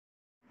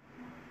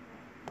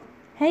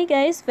Hey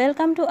guys,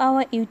 welcome to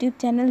our YouTube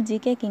channel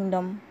GK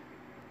Kingdom.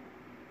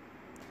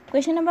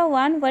 Question number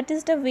 1. What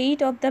is the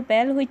weight of the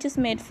bell which is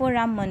made for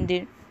Ram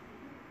Mandir?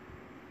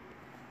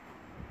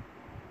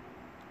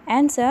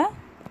 Answer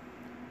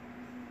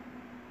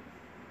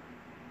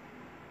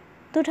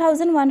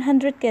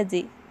 2100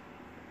 kg.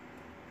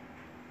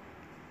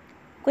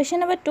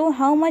 Question number 2.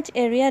 How much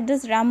area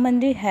does Ram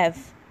Mandir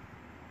have?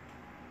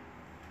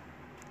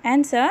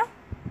 Answer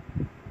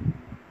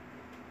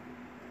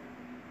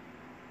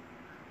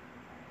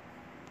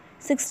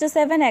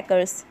 67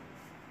 acres.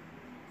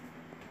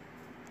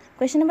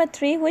 Question number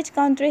 3. Which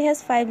country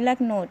has 5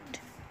 lakh note?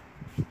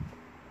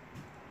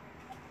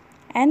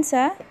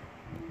 Answer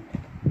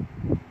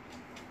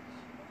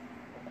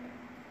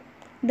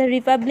the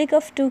Republic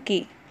of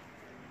Turkey.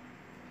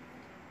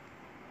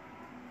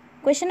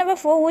 Question number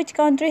 4. Which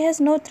country has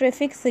no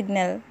traffic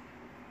signal?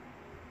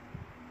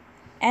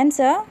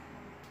 Answer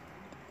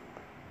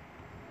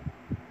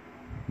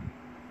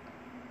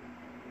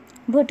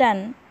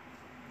Bhutan.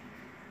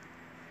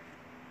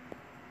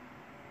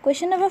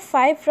 Question number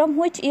 5. From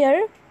which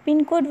year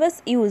PIN code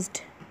was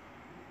used?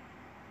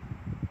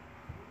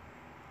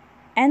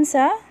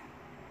 Answer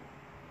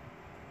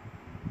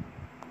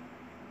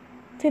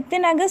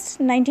 15 August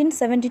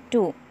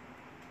 1972.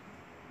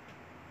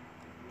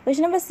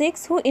 Question number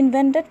 6. Who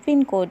invented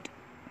PIN code?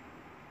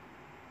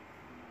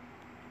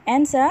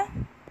 Answer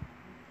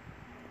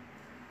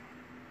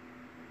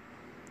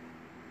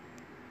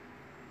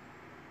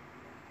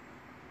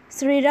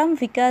Sriram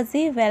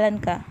Vikaji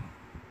Valanka.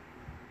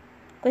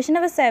 Question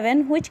number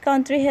 7. Which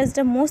country has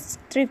the most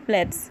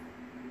triplets?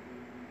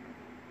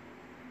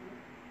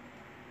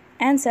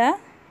 Answer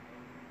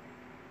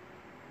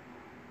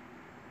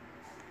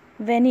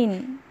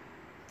Benin.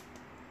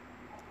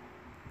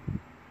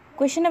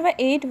 Question number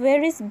 8.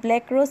 Where is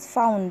black rose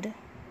found?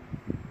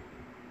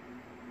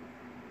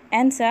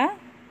 Answer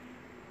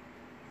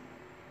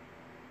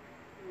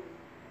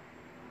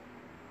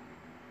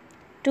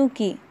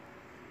Turkey.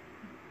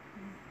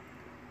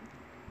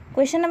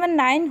 Question number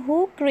 9.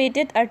 Who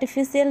created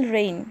artificial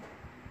rain?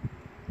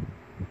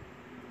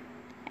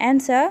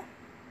 Answer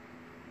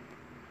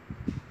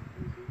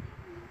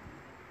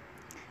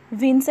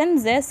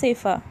Vincent J.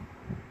 Schaefer.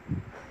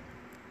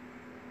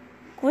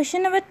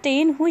 Question number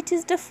 10. Which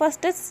is the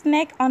fastest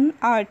snake on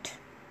earth?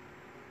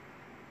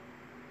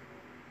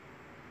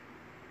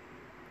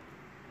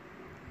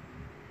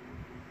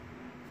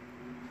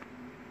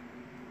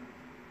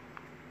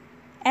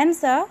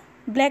 Answer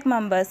black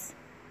mambas.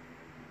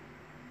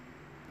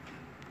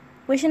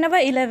 Question number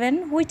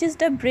 11. Which is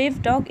the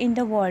brave dog in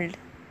the world?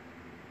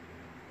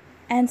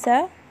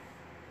 Answer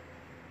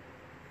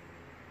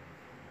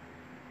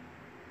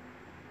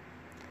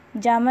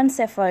German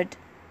Shepherd.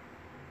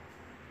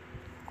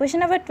 Question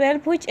number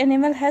 12. Which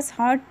animal has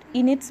heart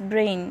in its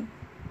brain?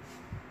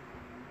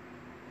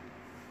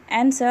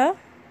 Answer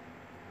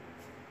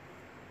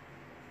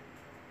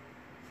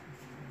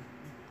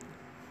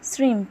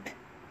shrimp.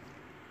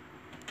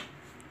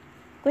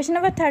 Question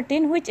number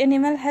 13. Which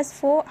animal has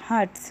 4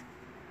 hearts?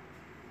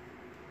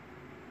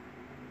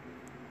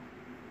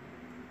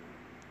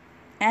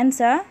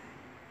 Answer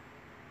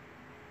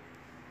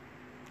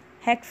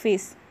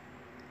hagfish.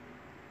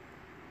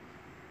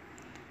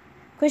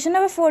 Question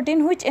number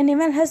 14. Which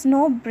animal has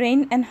no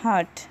brain and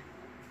heart?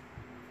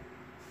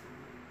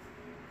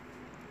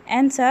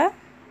 Answer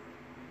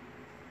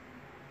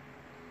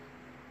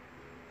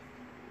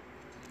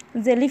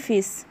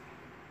jellyfish.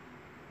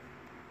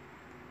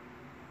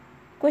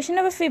 Question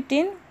number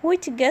 15.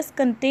 Which gas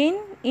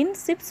contained in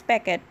chips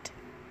packet?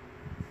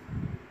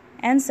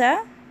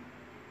 Answer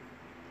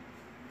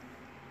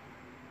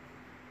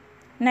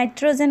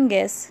nitrogen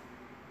gas.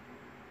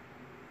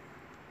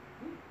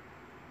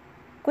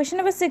 Question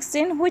number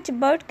 16. Which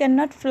bird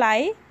cannot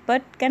fly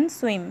but can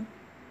swim?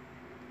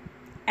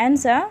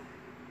 Answer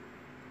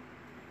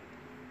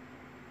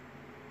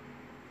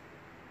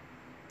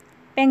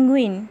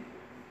penguin.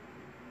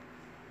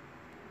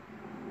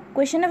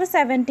 Question number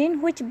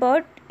 17. Which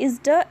bird is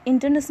the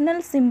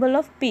international symbol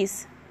of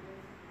peace?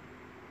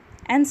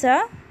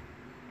 Answer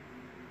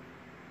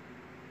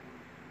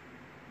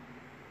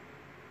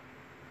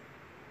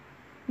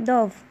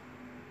dove.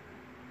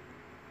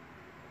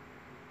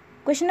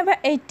 Question number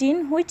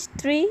 18. Which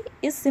tree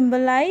is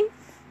symbolic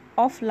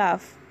of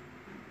love?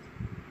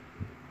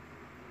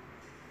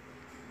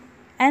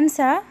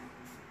 Answer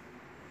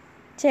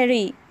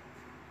cherry.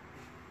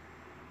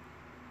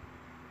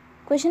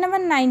 Question number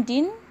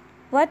 19.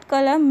 What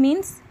color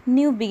means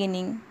new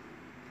beginning?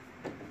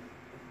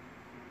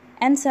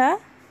 Answer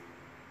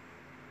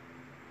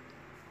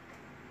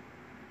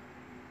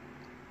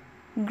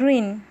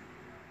green.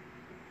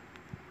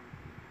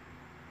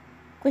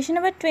 Question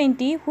number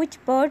 20. Which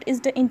bird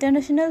is the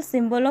international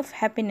symbol of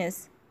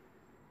happiness?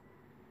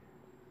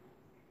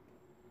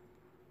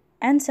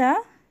 Answer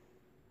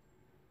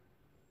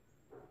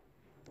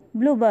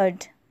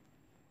bluebird.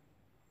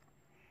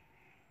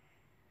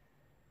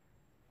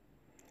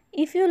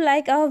 If you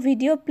like our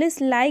video, please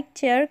like,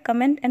 share,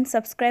 comment and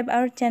subscribe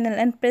our channel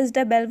and press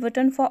the bell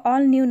button for all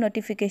new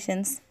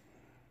notifications.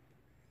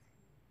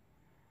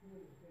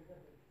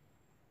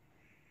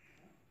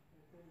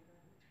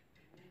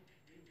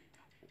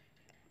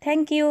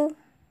 Thank you.